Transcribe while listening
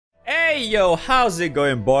Hey yo, how's it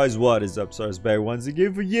going, boys? What is up? Source back once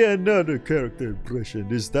again for yet another character impression.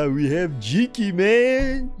 This time we have Jiki,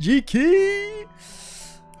 man. Jiki!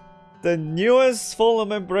 The newest full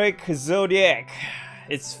limit break Zodiac.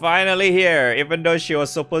 It's finally here, even though she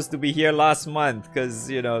was supposed to be here last month,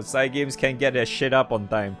 because, you know, side games can't get their shit up on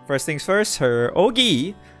time. First things first, her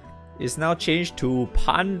Ogi is now changed to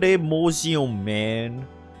Pandemosium, man.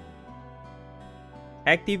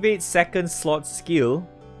 Activate second slot skill.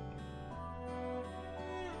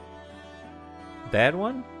 That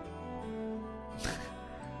one?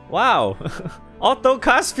 Wow! Auto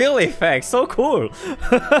cast field effect, so cool!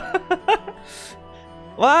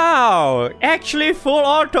 Wow! Actually full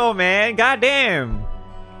auto, man! Goddamn!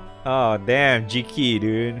 Oh damn, Jiki,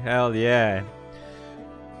 dude. Hell yeah.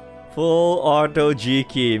 Full auto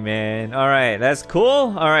Jiki, man. Alright, that's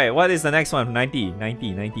cool. Alright, what is the next one? 90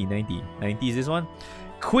 is this one?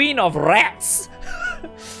 Queen of Rats!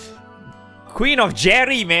 Queen of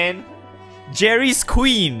Jerry, man! Jerry's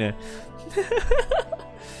Queen!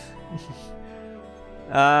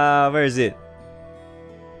 Where is it?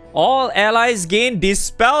 All allies gain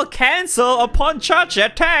Dispel Cancel upon charge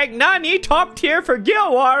attack. Nani, top tier for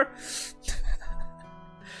Guild War!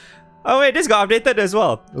 Oh wait, this got updated as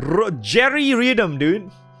well. Jerry Rhythm,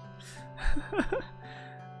 dude.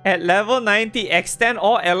 At level 90, extend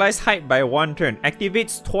all allies' height by 1 turn.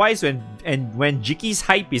 Activates twice when Jiki's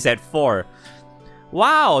hype is at 4.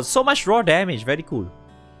 Wow, so much raw damage. Very cool.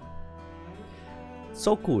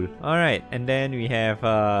 So cool. Alright, and then we have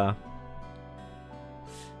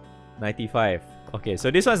 95. Okay, so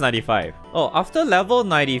this one's 95. Oh, after level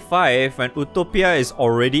 95, when Utopia is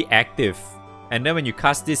already active, and then when you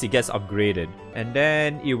cast this, it gets upgraded. And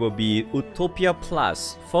then it will be Utopia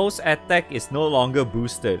Plus. Foe's attack is no longer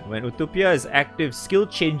boosted. When Utopia is active, skill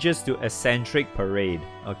changes to Eccentric Parade.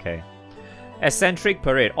 Okay. Eccentric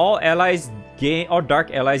Parade. All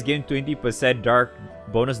dark allies gain 20%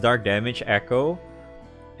 bonus dark damage echo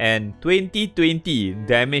and 20/20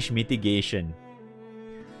 damage mitigation.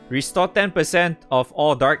 Restore 10% of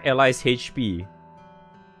all dark allies' HP.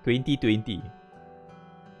 20/20.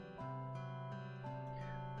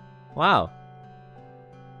 Wow.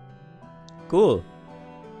 Cool.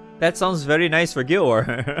 That sounds very nice for Guild War.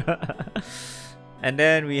 And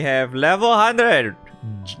then we have level 100.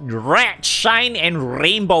 Rat, Shine, and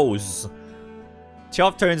Rainbows.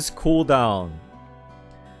 12 turns cooldown.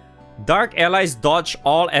 Dark allies dodge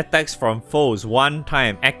all attacks from foes 1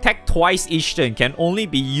 time. Attack twice each turn. Can only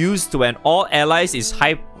be used when all allies is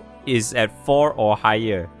at 4 or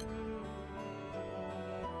higher.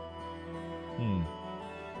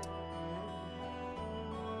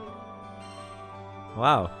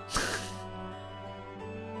 Wow.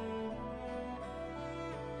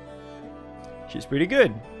 She's pretty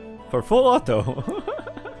good for full auto.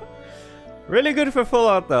 Really good for full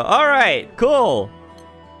auto. Alright, cool.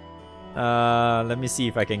 Let me see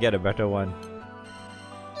if I can get a better one.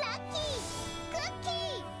 Lucky,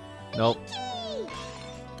 Cookie, Nope.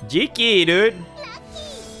 Jiki, dude.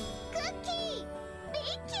 Lucky, Cookie,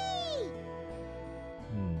 Mickey.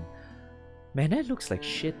 Man, that looks like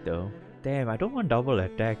shit though. Damn, I don't want double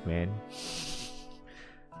attack, man.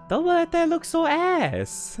 Double attack looks so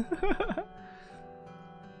ass.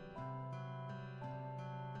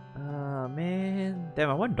 Man.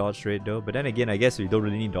 Damn, I want dodge rate though. But then again, I guess we don't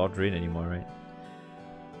really need dodge rate anymore, right?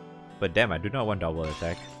 But damn, I do not want double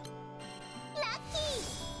attack. Lucky,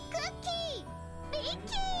 Cookie,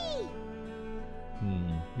 Mickey.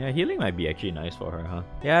 Yeah, healing might be actually nice for her, huh?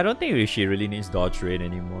 Yeah, I don't think she really needs dodge rate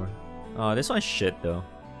anymore. Oh, this one's shit though.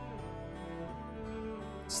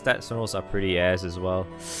 Stats rolls are pretty ass as well.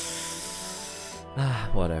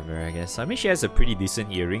 Whatever, I guess. I mean, she has a pretty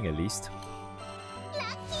decent earring at least.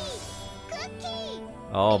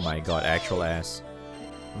 Oh my god, actual ass.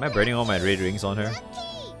 Am I burning all my red rings on her?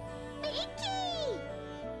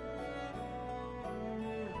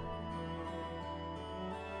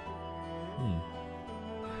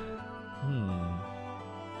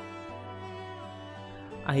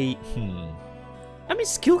 I mean,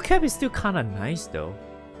 skill cap is still kinda nice though.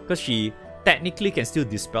 Because she technically can still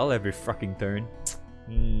dispel every fucking turn.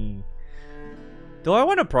 Do I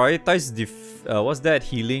want to prioritize what's that,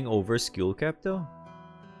 healing over skill cap though?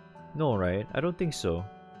 No, right? I don't think so.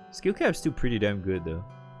 Skill cap's still pretty damn good though.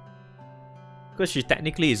 Because she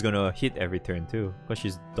technically is gonna hit every turn too. Because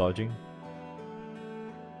she's dodging.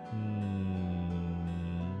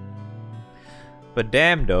 But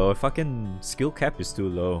damn though, fucking skill cap is too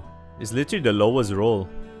low. It's literally the lowest roll.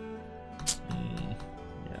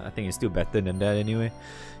 Yeah, I think it's still better than that anyway.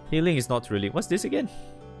 Healing is not really... What's this again?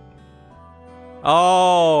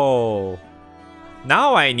 Oh!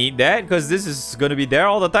 Now I need that because this is gonna be there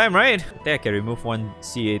all the time, right? I think I can remove one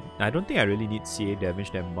C8. I don't think I really need C8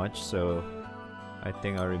 damage that much, so I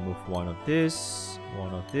think I'll remove one of this,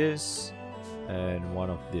 and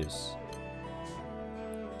one of this.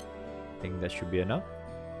 I think that should be enough.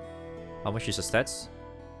 How much is the stats?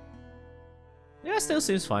 Yeah, still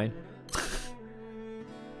seems fine.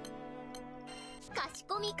 かし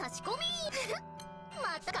こみかしこみ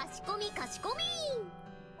またかしこみかしこみ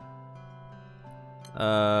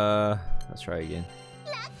let's try again.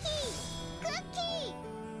 ラッキークッキ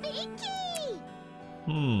ービッキ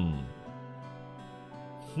ー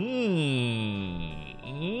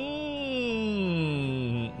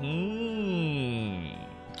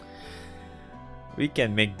We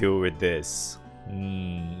can make do with this.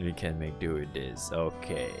 We can make do with this.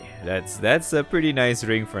 Okay, that's a pretty nice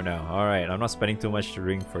ring for now. All right, I'm not spending too much to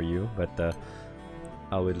ring for you, but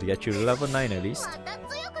I will get you to level 9 at least. また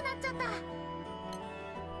強くなっちゃっ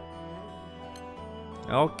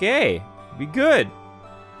た Okay, be good.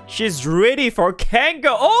 She's ready for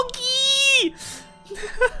Kanga. Oki!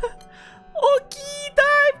 Oki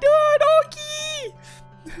time, dude! Oki!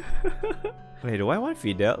 Wait, do I want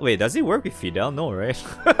Fidel? Wait, does it work with Fidel? No, right?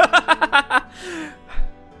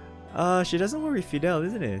 She doesn't work with Fidel,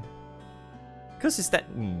 isn't it? Because it's that...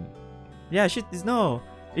 Yeah, no.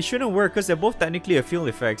 It shouldn't work because they're both technically a field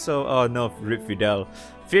effect. So, oh no, rip Fidel.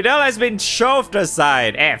 Fidel has been shoved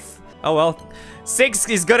aside. F. Oh well. 6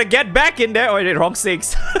 is gonna get back in there. Oh, wait, wrong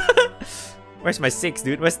 6. Where's my 6,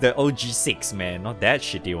 dude? Where's the OG 6, man? Not that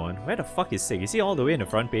shitty one. Where the fuck is 6? Is he all the way in the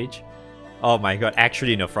front page? Oh my god,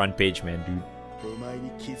 actually in the front page, man, dude.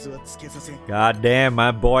 God damn,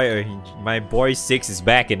 my boy 6 is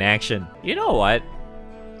back in action. You know what?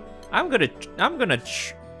 I'm gonna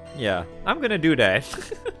do that.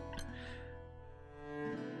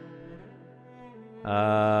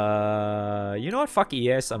 You know what? Fuck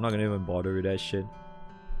ES. I'm not gonna even bother with that shit.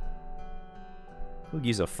 Who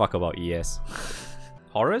gives a fuck about ES?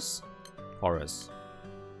 Horus? Horus.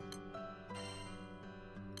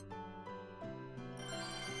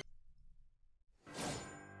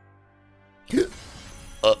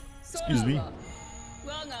 Excuse me.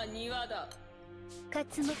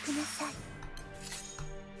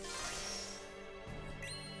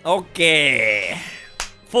 Okay.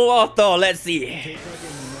 Full auto, let's see.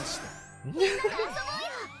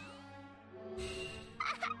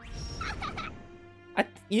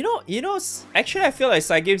 Actually I feel like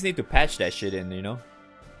side games need to patch that shit in, you know?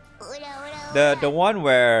 The one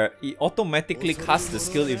where it automatically casts the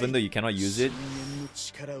skill even though you cannot use it.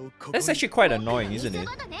 That's actually quite annoying, isn't it?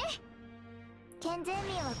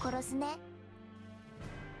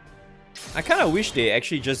 I kinda wish they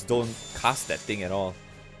actually just don't cast that thing at all.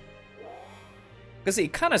 Because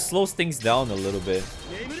it kinda slows things down a little bit.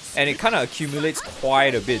 And it kinda accumulates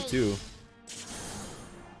quite a bit too.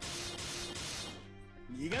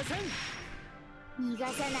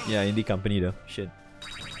 Yeah, indie company though. Shit.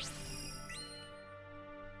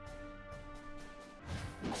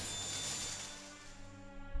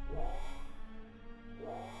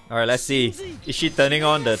 Alright, let's see. Is she turning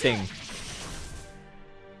on the thing?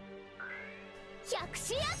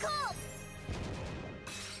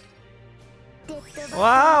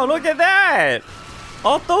 Wow, look at that!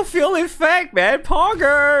 Auto fuel effect, man!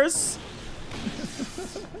 Poggers!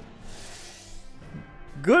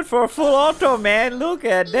 Good for full auto, man! Look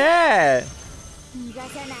at that!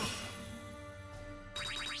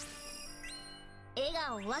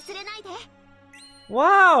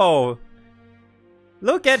 Wow!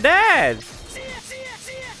 Look at that!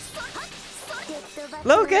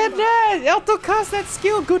 Look at that! Auto cast that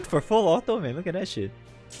skill! Good for full auto, man. Look at that shit.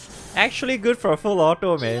 Actually good for full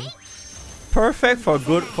auto, man. Perfect for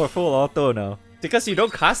full auto now. Because you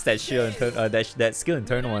don't cast that shit in turn, that skill in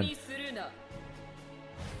turn 1.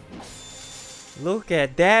 Look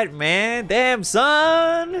at that, man. Damn,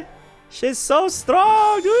 son! She's so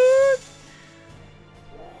strong, dude!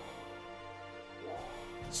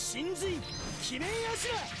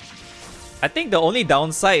 I think the only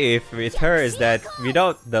downside with her is that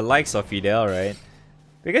without the likes of Fidel, right?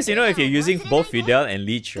 Because you know, if you're using both Fidel and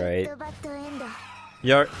Leech, right?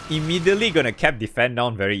 You're immediately gonna cap defend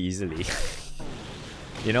down very easily.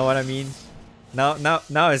 You know what I mean? Now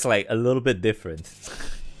it's like a little bit different.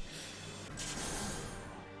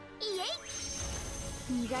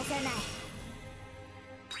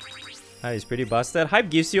 Hype is pretty busted.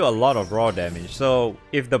 Hype gives you a lot of raw damage. So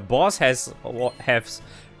if the boss has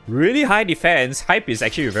really high defense, Hype is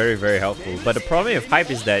actually very, very helpful. But the problem with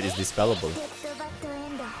Hype is that it's dispellable.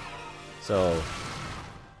 So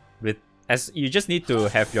you just need to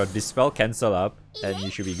have your dispel cancel up and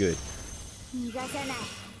you should be good.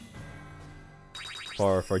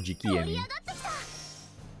 For Jiki, I mean.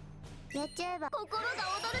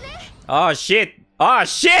 Oh shit! Oh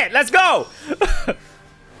shit! Let's go!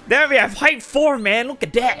 There we have height 4, man. Look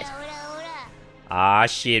at that. Ah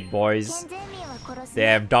shit, boys.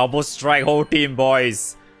 Damn, double strike whole team,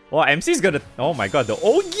 boys. Oh, MC's gonna. Oh my god, the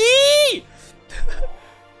Ogi!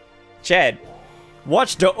 Chad,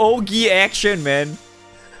 watch the Ogi action, man.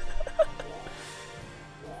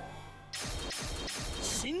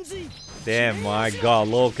 Damn, my god,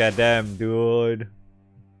 look at them, dude.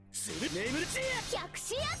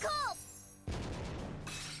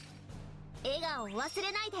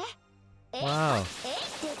 Wow.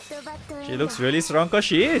 She looks really strong because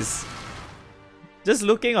she is. Just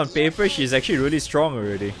looking on paper, she's actually really strong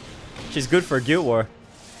already. She's good for Guild War.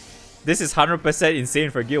 This is 100%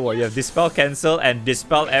 insane for Guild War. You have Dispel, Cancel, and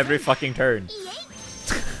Dispel every fucking turn.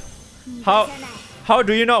 How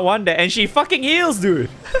do you not want that? And she fucking heals,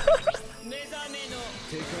 dude!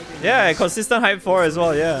 Yeah, consistent hype 4 as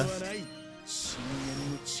well, yeah.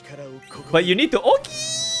 But you need to Oki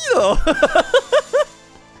though!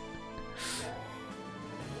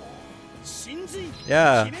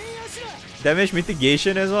 Yeah. Damage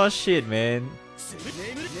mitigation as well? Shit, man.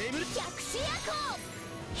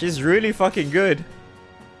 She's really fucking good.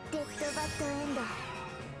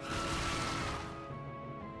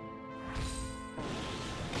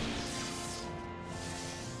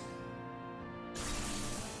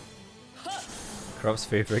 Crop's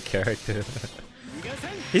favorite character.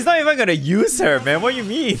 He's not even gonna use her, man. What do you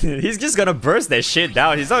mean? He's just gonna burst that shit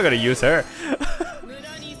down. He's not gonna use her.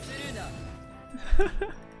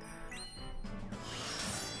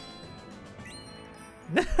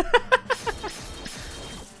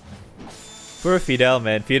 Poor Fidel,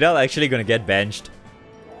 man. Fidel actually gonna get benched.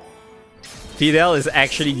 Fidel is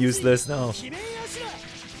actually useless now.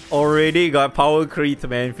 Already got power creep,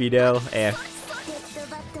 man. Fidel. F.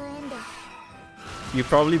 You're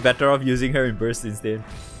probably better off using her in burst instead.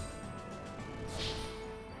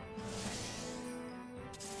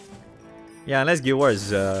 Yeah, unless Guild War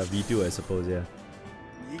is V2, I suppose, yeah.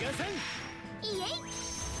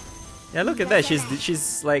 Yeah, look at that.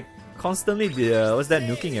 She's like constantly what's that,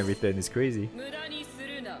 nuking everything. It's crazy.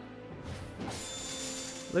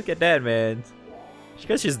 Look at that, man.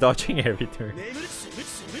 Because she's dodging every turn.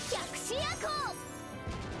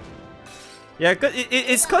 Yeah,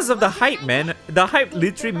 it's because of the hype, man. The hype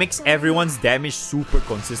literally makes everyone's damage super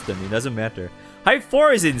consistent. It doesn't matter. Hype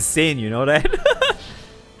 4 is insane, you know that?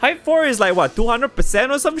 Hype 4 is like what,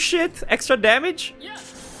 200% or some shit? Extra damage?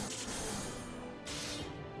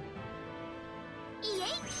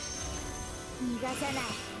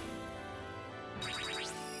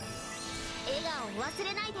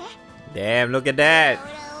 Damn, look at that.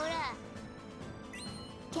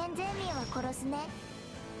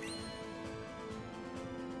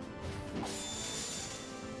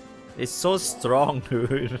 It's so strong,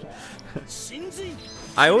 dude.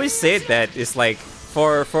 I always say that it's like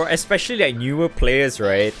for especially like newer players,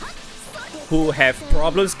 right, who have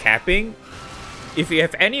problems capping. If you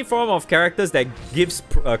have any form of characters that gives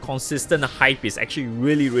consistent hype, is actually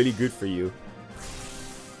really good for you.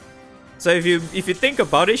 So if you think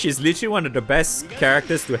about it, she's literally one of the best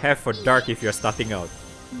characters to have for Dark if you're starting out.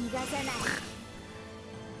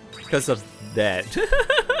 Because of that.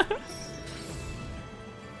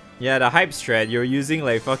 Yeah, the hype strat, you're using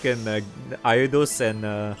like fucking Iodos and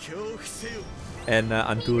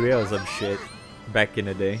Anturia or some shit back in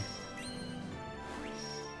the day.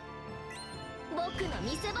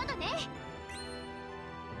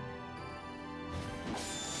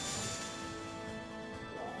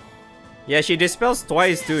 Yeah, she dispels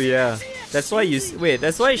twice too, yeah. That's why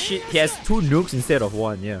that's why he has 2 nukes instead of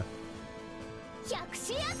 1, yeah.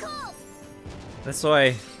 That's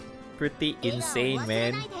why. Pretty insane,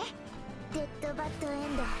 man.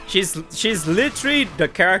 She's literally the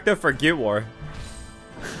character for Guild War.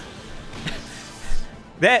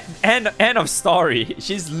 That end of story.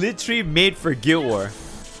 She's literally made for Guild War.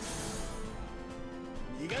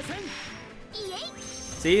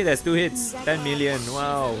 See, that's 2 hits, 10 million.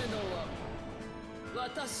 Wow.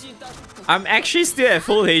 I'm actually still at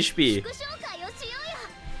full HP.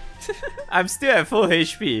 I'm still at full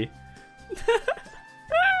HP.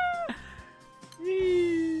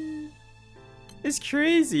 It's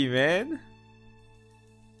crazy, man.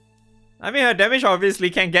 I mean, her damage obviously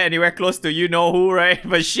can't get anywhere close to you know who, right?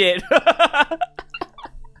 But shit.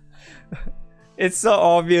 It's so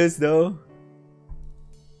obvious though.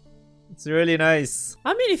 It's really nice.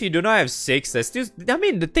 I mean, if you do not have 6, there's still... I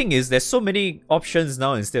mean, the thing is, there's so many options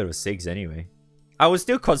now instead of 6 anyway. I would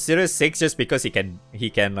still consider 6 just because he can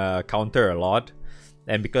counter a lot.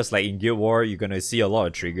 And because like in Guild War, you're gonna see a lot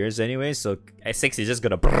of triggers anyway, so at 6 is just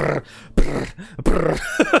gonna brrr, brrr,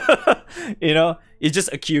 brrr. You know, it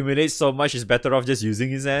just accumulates so much. It's better off just using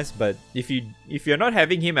his ass. But if you're not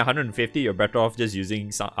having him at 150, you're better off just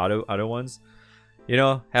using some other ones. You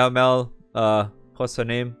know, Helmel, what's her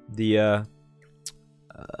name? The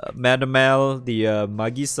Madamel, the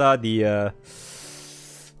Magisa, the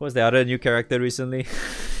what's the other new character recently?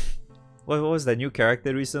 What was the new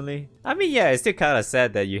character recently? I mean, yeah, it's still kind of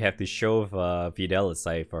sad that you have to shove Videl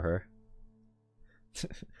aside for her.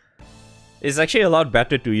 It's actually a lot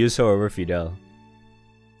better to use her over Fidel.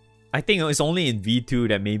 I think it's only in V2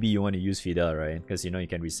 that maybe you want to use Fidel, right? Because you know you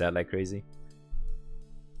can reset like crazy.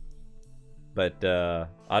 But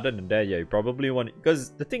other than that, yeah, you probably want,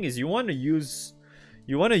 because the thing is you want to use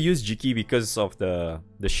Jiki because of the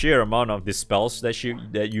sheer amount of dispels that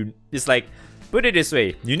you it's like, put it this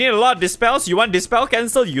way, you need a lot of dispels, you want dispel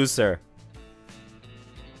cancel, use her.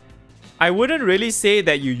 I wouldn't really say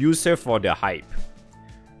that you use her for the hype.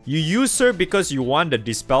 You use her because you want the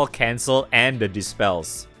dispel cancel and the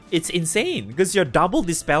dispels. It's insane because you're double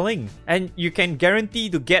dispelling and you can guarantee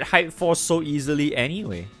to get hype 4 so easily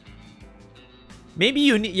anyway. Maybe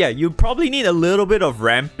you need, yeah, you probably need a little bit of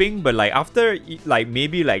ramping, but like after like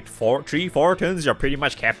maybe like 3-4 turns, you're pretty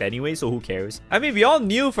much capped anyway, so who cares? I mean, we all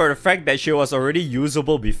knew for the fact that she was already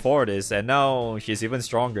usable before this, and now she's even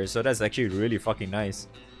stronger, so that's actually really fucking nice.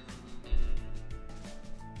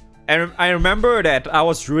 And I remember that I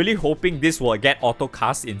was really hoping this will get auto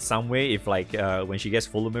cast in some way if like when she gets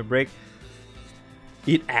full limit break.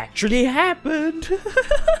 It actually happened.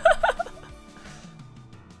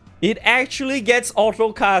 It actually gets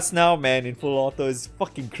auto cast now, man, in full auto. It's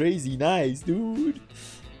fucking crazy nice, dude.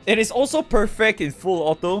 And it's also perfect in full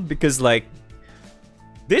auto because like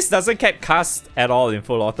this doesn't get cast at all in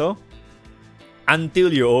full auto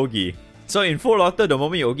until you Ogi. So in full auto, the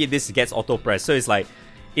moment you Ogi, this gets auto press. So it's like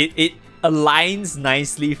it aligns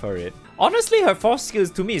nicely for it. Honestly, her 4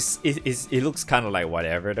 skills to me it looks kind of like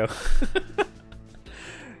whatever though.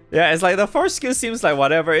 Yeah, it's like the 4 skill seems like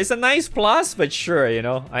whatever. It's a nice plus, but sure, you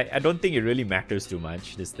know. I don't think it really matters too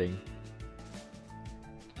much, this thing.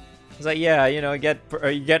 It's like, yeah, you know,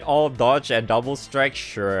 you get all dodge and double strike,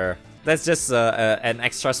 sure. That's just an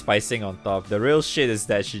extra spicing on top. The real shit is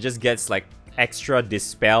that she just gets like extra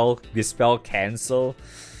dispel cancel.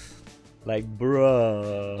 Like,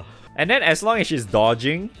 bruh. And then as long as she's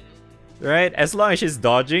dodging, right? As long as she's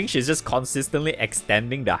dodging, she's just consistently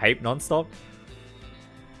extending the hype non-stop.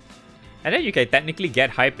 And then you can technically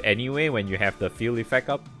get hype anyway when you have the field effect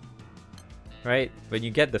up. Right? When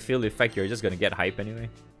you get the field effect, you're just gonna get hype anyway.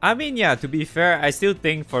 I mean, yeah, to be fair, I still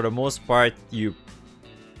think for the most part, you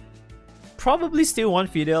probably still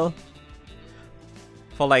want Fidel.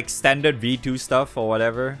 For like standard V2 stuff or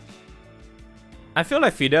whatever. I feel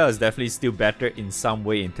like Fidel is definitely still better in some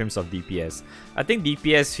way in terms of DPS. I think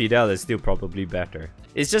DPS Fidel is still probably better.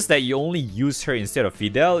 It's just that you only use her instead of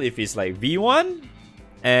Fidel if it's like V1.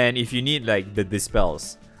 And if you need like the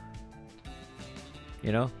dispels,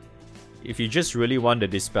 you know, if you just really want the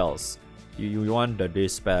dispels, you want the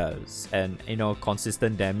dispels and, you know,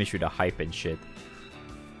 consistent damage with the hype and shit.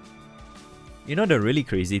 You know the really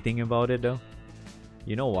crazy thing about it though?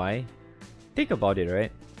 You know why? Think about it,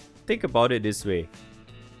 right? Think about it this way.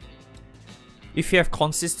 If you have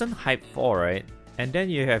consistent hype 4, right? And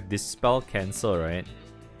then you have dispel cancel, right?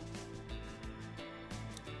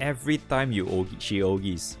 Every time you she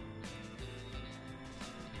Ogis.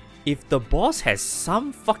 If the boss has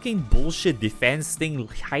some fucking bullshit defense thing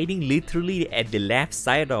hiding literally at the left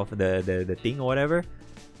side of the thing or whatever,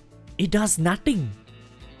 it does nothing.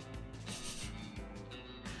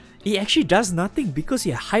 It actually does nothing because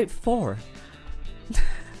you're hype 4.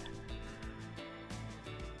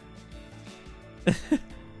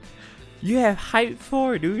 You have hype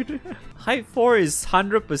 4, dude. Hype 4 is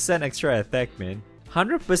 100% extra attack, man.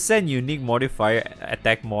 100% unique modifier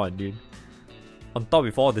attack mod, dude. On top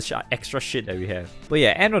of all the extra shit that we have. But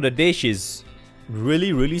yeah, end of the day, she's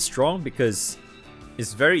really strong because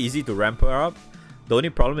it's very easy to ramp her up. The only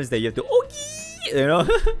problem is that you have to Ogi, you know.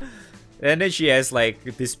 And then she has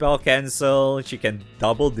like dispel cancel. She can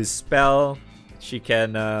double dispel. She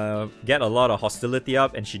can get a lot of hostility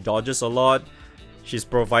up, and she dodges a lot. She's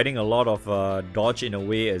providing a lot of dodge in a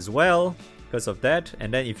way as well. Because of that,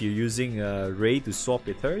 and then if you're using Ray to swap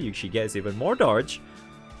with her, she gets even more dodge,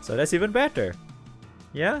 so that's even better.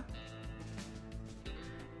 Yeah,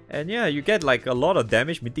 and yeah, you get like a lot of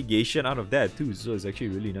damage mitigation out of that too, so it's actually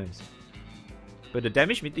really nice. But the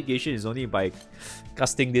damage mitigation is only by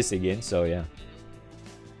casting this again, so yeah.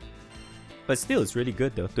 But still, it's really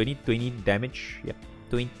good though. 2020 damage. Yep.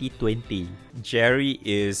 2020. Jerry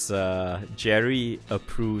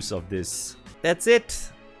approves of this. That's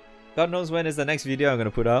it. God knows when is the next video I'm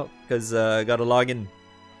gonna put out, because gotta log in.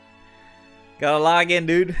 Gotta log in,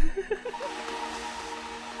 dude.